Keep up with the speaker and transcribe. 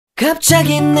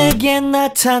갑자기 내게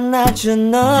나타나준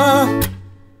너,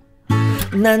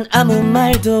 난 아무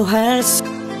말도 할 수.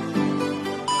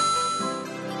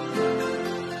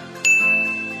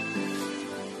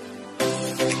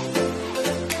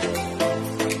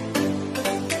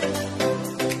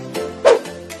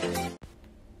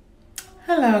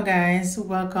 Hello guys,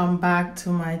 welcome back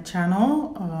to my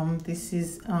channel. This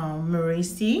is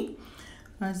Marriott.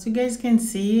 As you guys can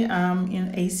see, I'm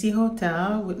in AC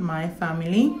hotel with my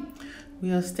family.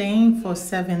 We are staying for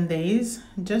 7 days,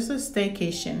 just a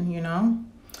staycation, you know.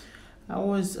 I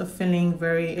was feeling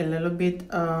a little bit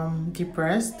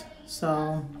depressed,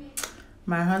 so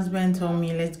my husband told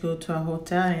me let's go to a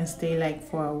hotel and stay like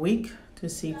for a week to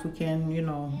see if we can, you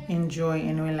know, enjoy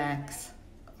and relax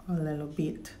a little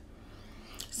bit.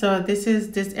 So this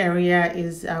area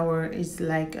is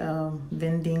like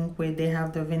vending, where they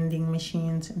have the vending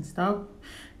machines and stuff,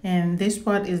 and this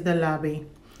part is the lobby.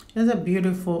 It's a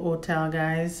beautiful hotel,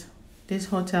 guys. This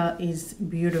hotel is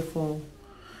beautiful.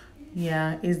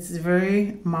 Yeah, it's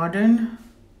very modern,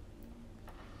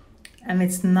 and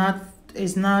it's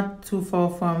not too far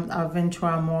from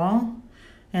Aventura Mall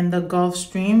and the Gulf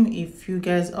Stream. If you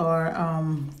guys are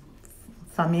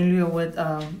familiar with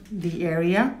the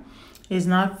area, it's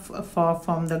not far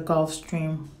from the Gulf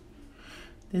Stream.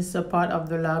 This is a part of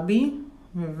the lobby.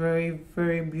 Very,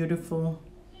 very beautiful.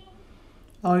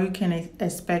 All you can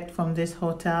expect from this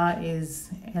hotel is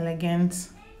elegant,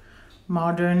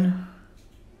 modern,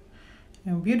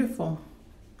 and beautiful.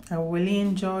 I really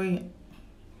enjoy it.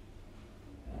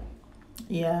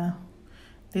 Yeah,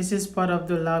 this is part of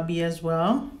the lobby as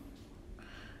well.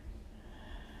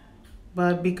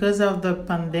 But because of the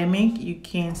pandemic, you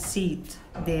can't sit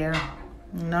there,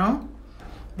 you know.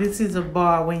 This is a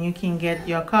bar when you can get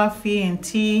your coffee and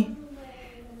tea.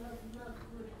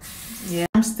 Yeah,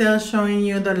 I'm still showing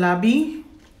you the lobby.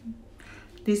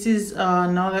 This is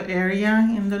another area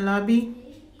in the lobby.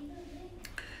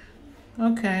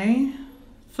 Okay,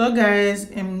 so guys,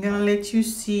 I'm gonna let you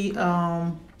see.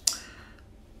 I'm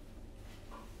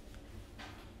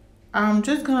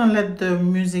just gonna let the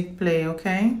music play,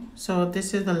 okay? So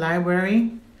this is the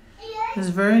library. It's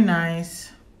very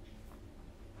nice.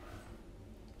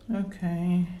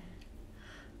 Okay,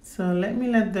 so let me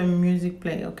let the music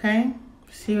play, okay?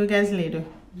 See you guys later.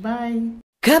 Bye.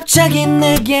 갑자기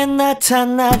내게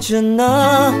나타나준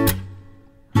너,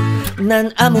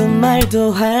 난 아무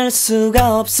말도 할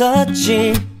수가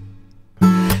없었지.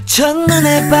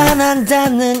 첫눈에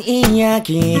반한다는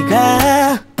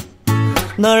이야기가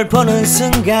널 보는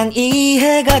순간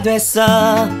이해가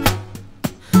됐어.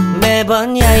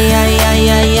 매번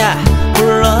야야야야야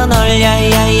불러 널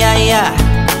야야야야,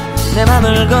 내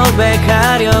맘을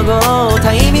고백하려고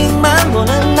타이밍만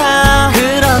보는 나.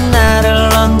 그런 나를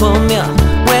넌 보며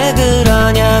왜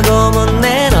그러냐고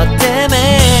묻네, 너 때문에.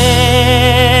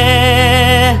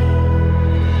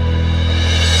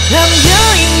 I'm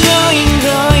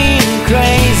going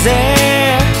crazy.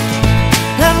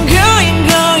 I'm going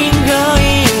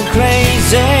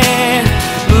crazy.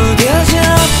 무뎌져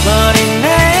버린 내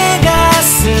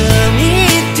가슴이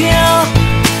뛰어.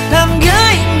 I'm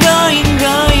going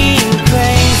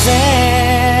crazy,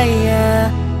 yeah.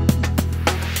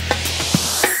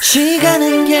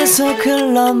 시간은 계속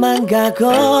흘러만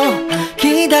가고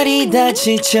기다리다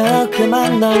지쳐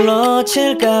그만 널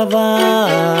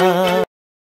놓칠까봐.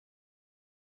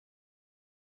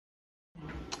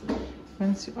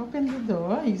 Once you open the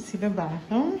door, you see the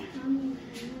bathroom.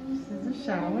 This is the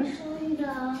shower.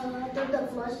 The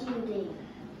flushing thing.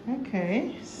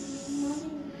 Okay.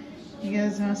 You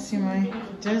guys want to see my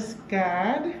just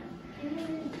guard?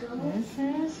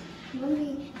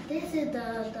 Mommy, this is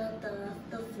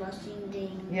the flushing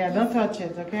thing. Yeah, don't touch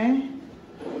it, okay?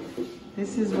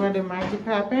 This is where the magic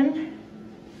happened.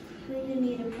 You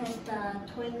need to press the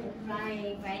toilet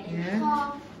right in Yeah. the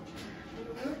top.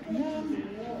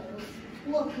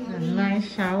 Look, A Mommy.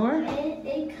 nice shower.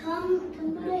 It comes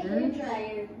with a hair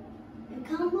dryer. It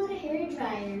comes with a hair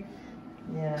dryer.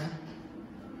 Yeah.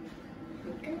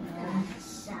 Look at that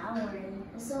shower.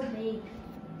 It's so big.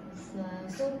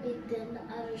 So big than the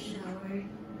other shower.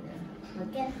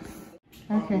 Look at this.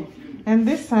 Okay. And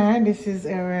this side, this is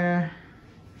our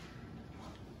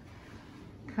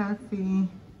coffee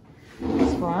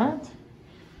spot.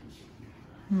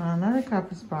 No, not a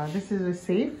coffee spot. This is a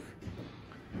safe.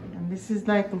 And this is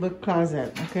like the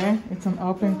closet, okay? It's an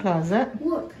open closet.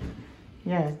 Look.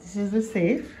 Yes, this is the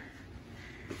safe.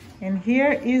 And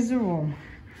here is the room.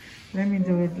 Let me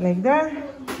do it like that.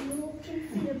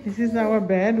 This is our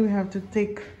bed. We have to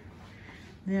take,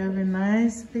 they have a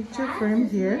nice picture frame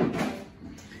here.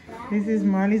 This is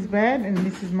Molly's bed, and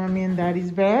this is Mommy and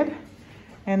Daddy's bed.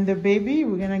 And the baby,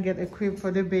 we're gonna get a crib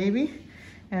for the baby.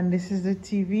 And this is the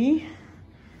TV.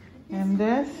 And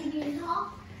this,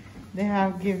 they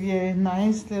have give you a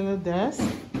nice little desk.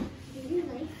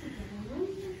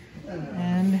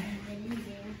 And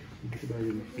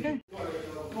okay.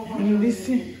 And this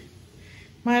is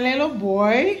my little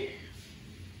boy.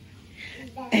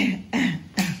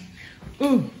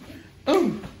 Ooh,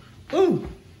 ooh, ooh,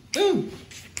 ooh.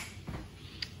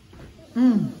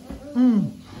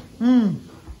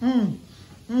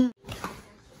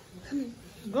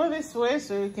 Go this way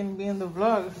so you can be in the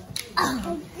vlog.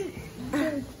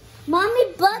 Mommy,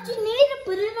 but you need to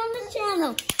put it on the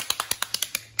channel.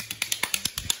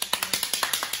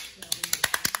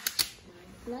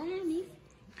 Mommy.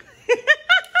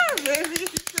 Baby,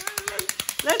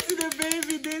 let's do the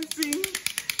baby dancing.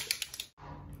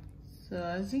 So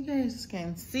as you guys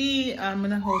can see, I'm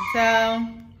in a hotel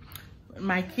with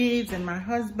my kids and my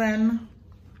husband.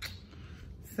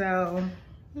 So,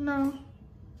 you know,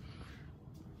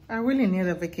 I really need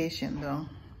a vacation though.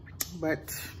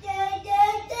 But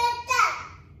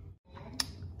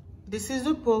this is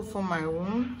the pool for my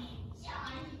room.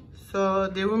 So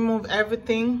they remove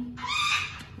everything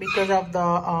because of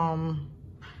the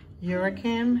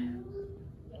hurricane.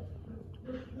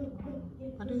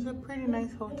 But it's a pretty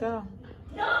nice hotel.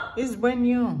 It's brand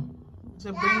new. It's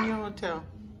a brand new hotel.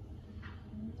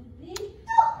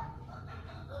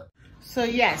 So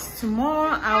yes,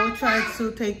 tomorrow I will try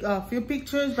to take a few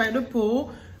pictures by the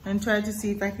pool and try to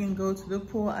see if I can go to the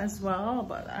pool as well.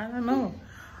 But I don't know.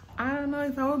 I don't know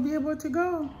if I will be able to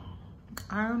go.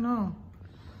 I don't know.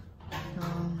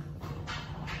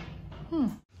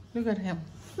 Look at him.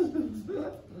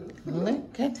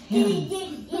 Look at him.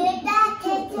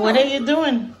 What are you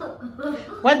doing?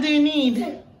 What do you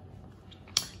need?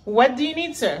 What do you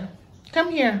need, sir?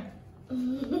 Come here.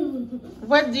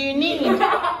 What do you need?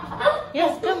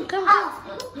 Yes, come.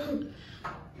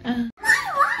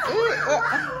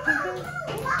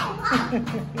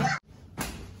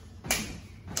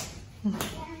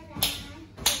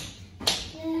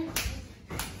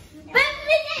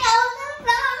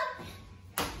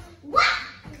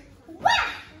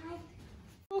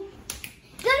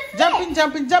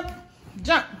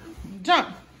 Jump.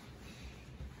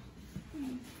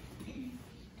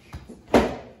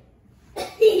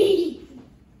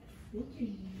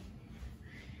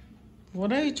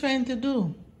 What are you trying to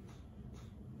do?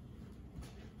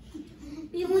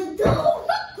 You will do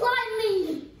rock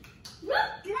climbing.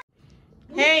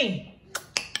 Hey.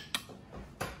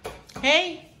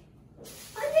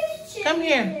 Come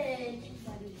here.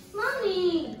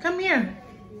 Mommy. Come here.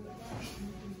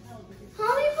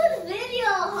 Mommy put video.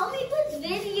 Mommy put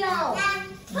video.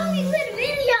 Mommy put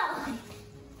video.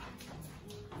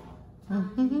 I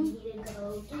need to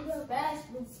go to the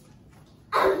restroom.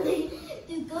 I need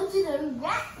to go to the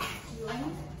restroom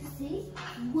to see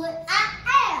what I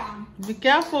am. Be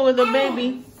careful with the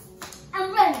baby.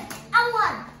 I'm ready. I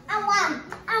want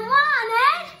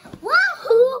it.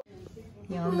 Woohoo!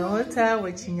 You're on the hotel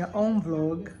watching your own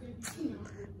vlog.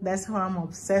 That's how I'm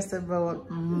obsessed about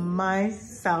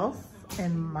myself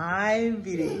and my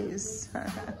videos.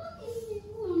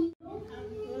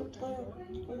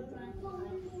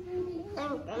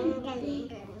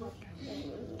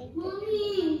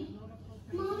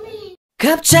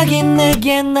 갑자기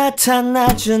내게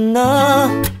나타나준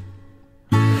너.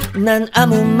 난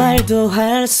아무 말도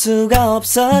할 수가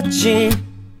없었지.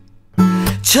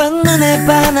 첫눈에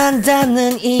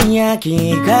반한다는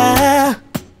이야기가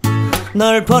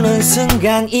널 보는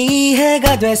순간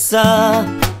이해가 됐어.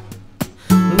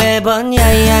 매번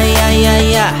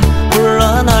야야야야야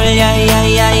불러 널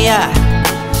야야야야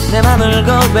내 맘을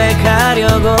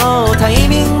고백하려고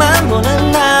타이밍만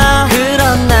보는 나.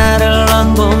 그런 나를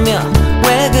넌 보며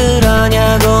왜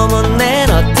그러냐고 묻네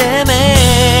너 때문에.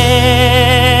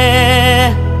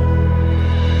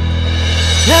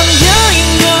 I'm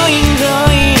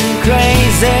going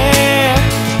crazy.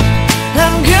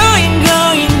 I'm going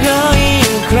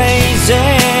crazy.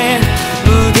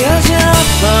 무뎌져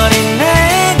버린 내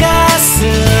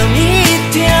가슴이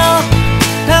뛰어.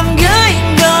 I'm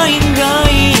going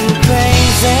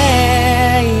crazy.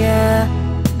 Yeah.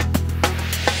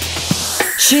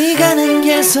 시간은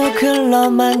계속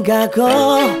흘러만 가고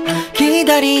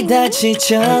기다리다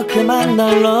지쳐 그만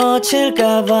널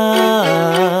놓칠까봐.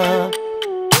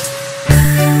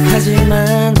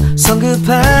 하지만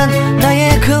성급한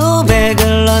나의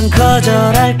고백을 넌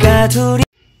거절할까 둘이.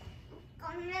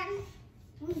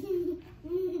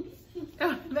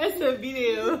 Oh, that's a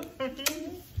video.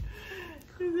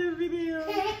 It's a video.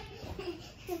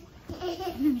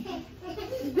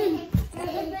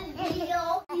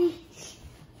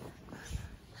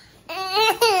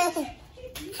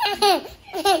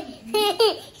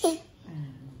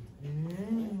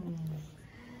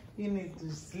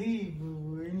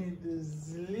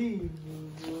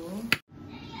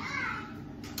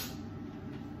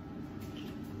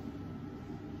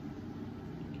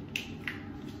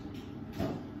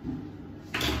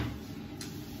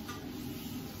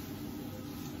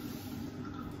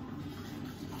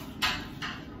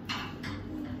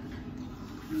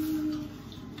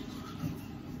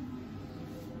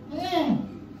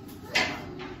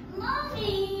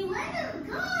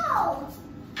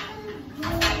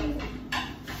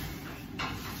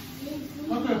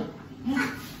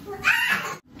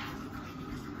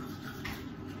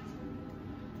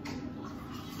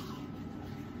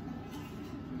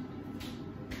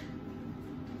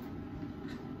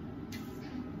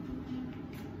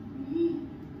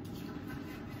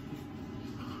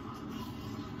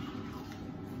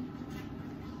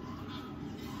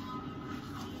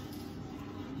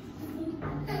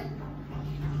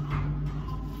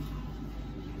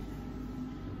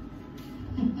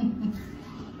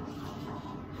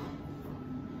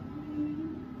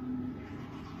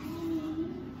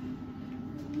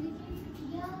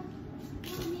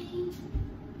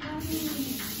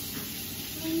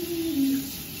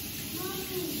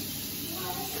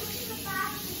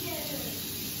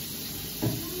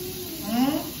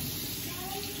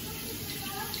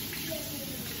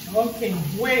 Okay,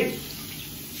 wait.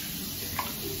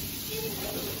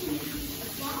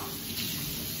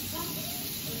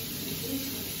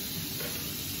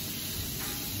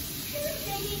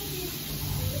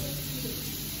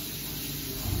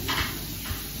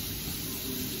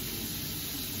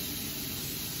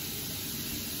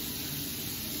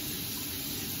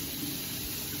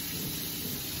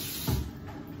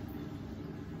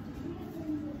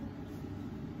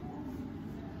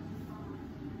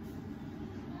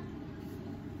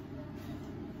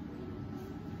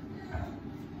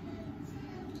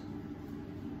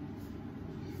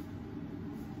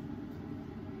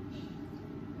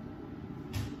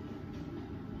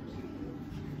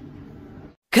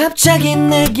 갑자기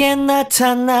내게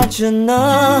나타나준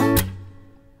너,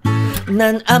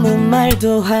 난 아무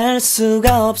말도 할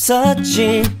수가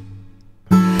없었지.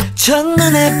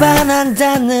 첫눈에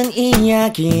반한다는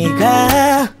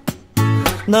이야기가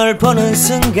널 보는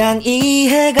순간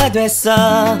이해가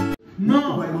됐어.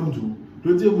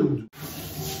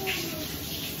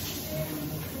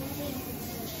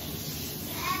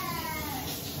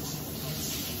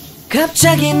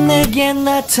 갑자기 내게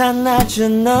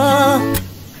나타나준 너,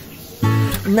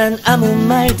 난 아무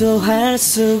말도 할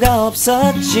수가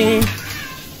없었지.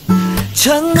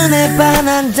 첫눈에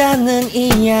반한다는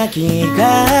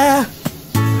이야기가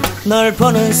널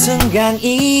보는 순간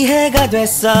이해가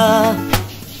됐어.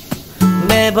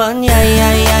 매번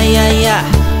야야야야야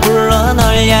불러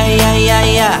널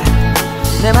야야야야,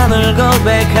 내 맘을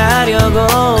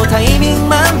고백하려고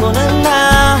타이밍만 보는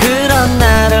나. 그런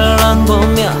나를 넌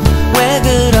보며 왜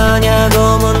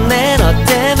그러냐고 묻네. 너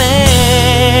때문에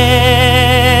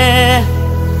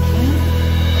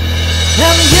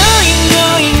I'm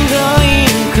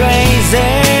going crazy.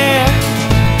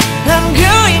 I'm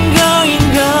going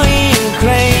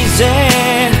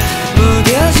crazy.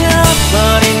 무뎌져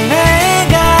버린 내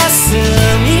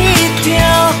가슴이 뛰어.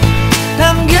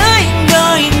 I'm going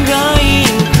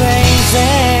crazy,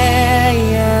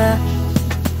 yeah.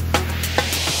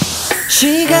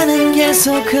 시간은 계속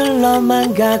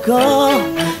흘러만 가고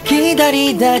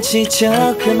기다리다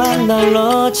지쳐 그만 널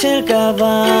놓칠까봐.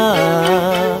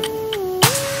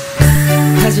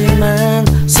 하지만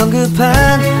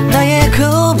성급한 나의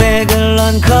고백을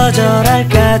넌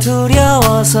거절할까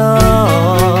두려워서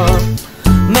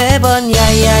매번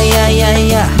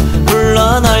야야야야야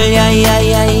불러 널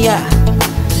야야야야.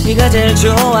 네가 제일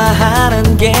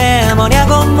좋아하는 게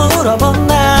뭐냐고 물어본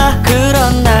나.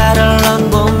 그런 나를 넌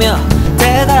보며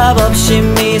대답 없이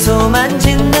미소만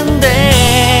짓는데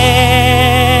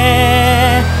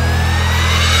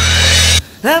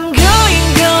I'm going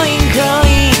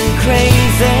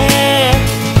crazy.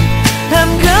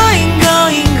 I'm going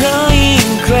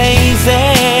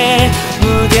crazy.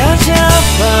 무뎌져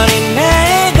버린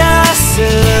내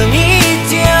가슴이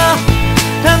뛰어.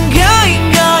 I'm going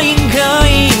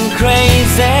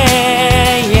crazy,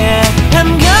 yeah.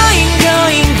 I'm going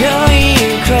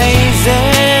crazy.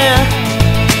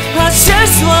 어쩔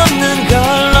수 없는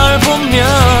걸 널 보면.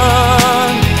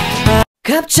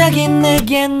 갑자기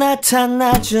내게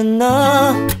나타나준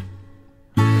너,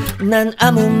 난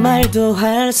아무 말도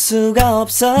할 수가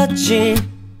없었지.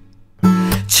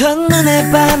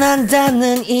 첫눈에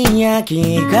반한다는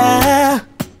이야기가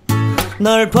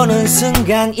널 보는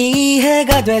순간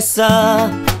이해가 됐어.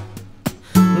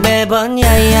 매번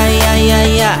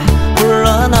야야야야야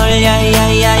불러 널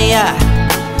야야야야,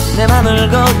 내 맘을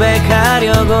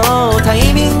고백하려고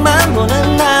타이밍만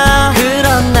보는 나.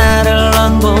 그런 나를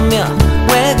넌 보며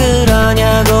왜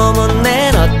그러냐고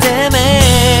묻네. 너 때문에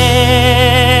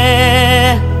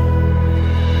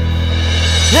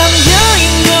I'm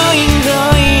going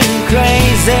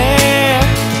crazy.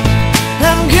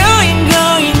 I'm going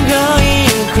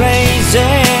crazy.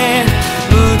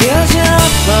 무뎌져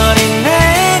버린 내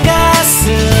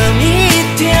가슴이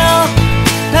뛰어.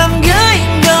 I'm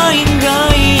going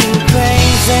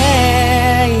crazy,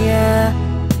 yeah.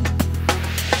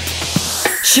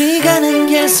 시간은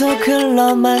계속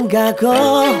흘러만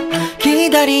가고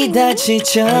기다리다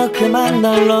지쳐 그만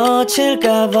널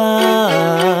놓칠까봐.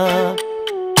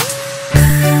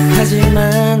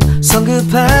 하지만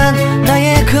성급한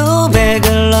나의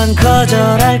고백을 넌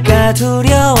거절할까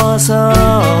두려워서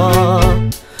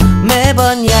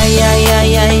매번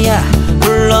야야야야야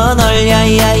불러 널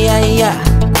야야야야.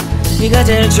 네가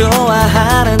제일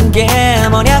좋아하는 게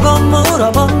뭐냐고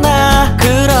물어본 나.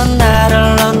 그런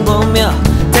나를 넌 보며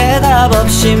대답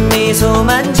없이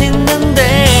미소만 짓는데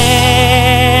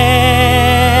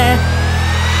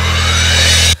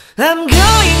I'm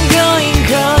going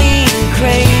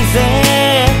crazy.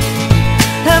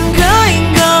 I'm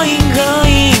going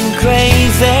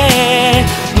crazy.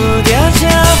 무뎌져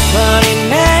버린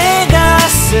내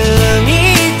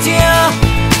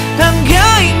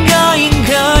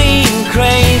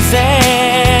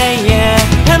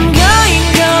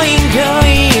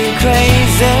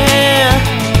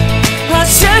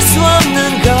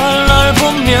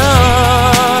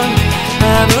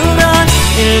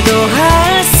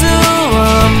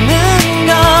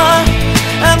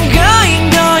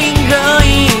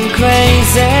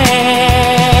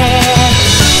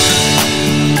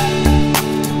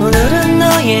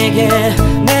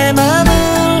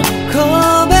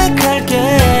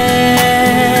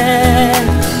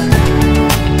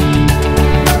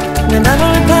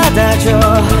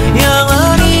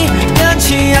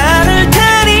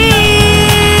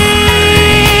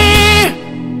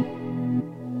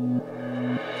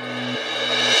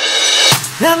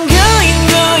I'm going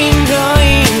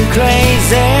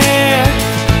crazy.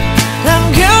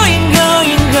 I'm going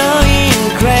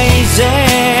crazy.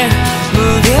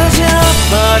 무뎌져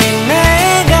버린 내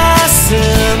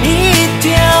가슴이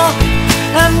뛰어.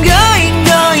 I'm going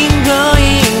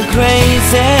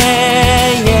crazy.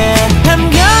 Yeah. I'm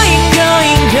going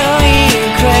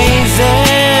crazy.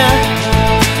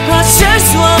 어쩔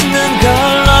수 없는 걸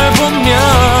널 보면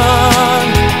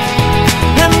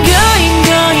I'm going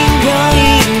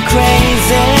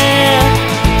crazy.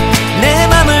 내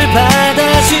맘을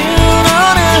받아준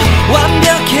오늘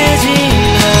완벽해진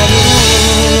하루.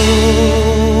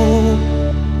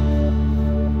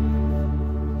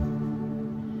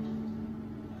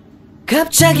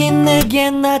 갑자기 내게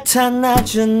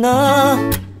나타나준 너.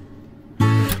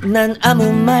 난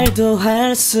아무 말도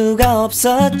할 수가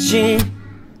없었지.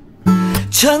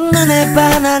 첫눈에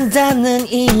반한다는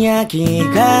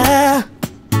이야기가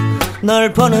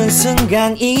널 보는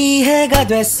순간 이해가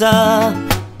됐어.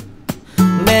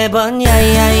 매번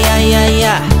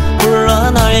야야야야야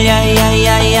불러 널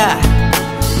야야야야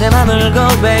내 맘을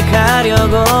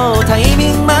고백하려고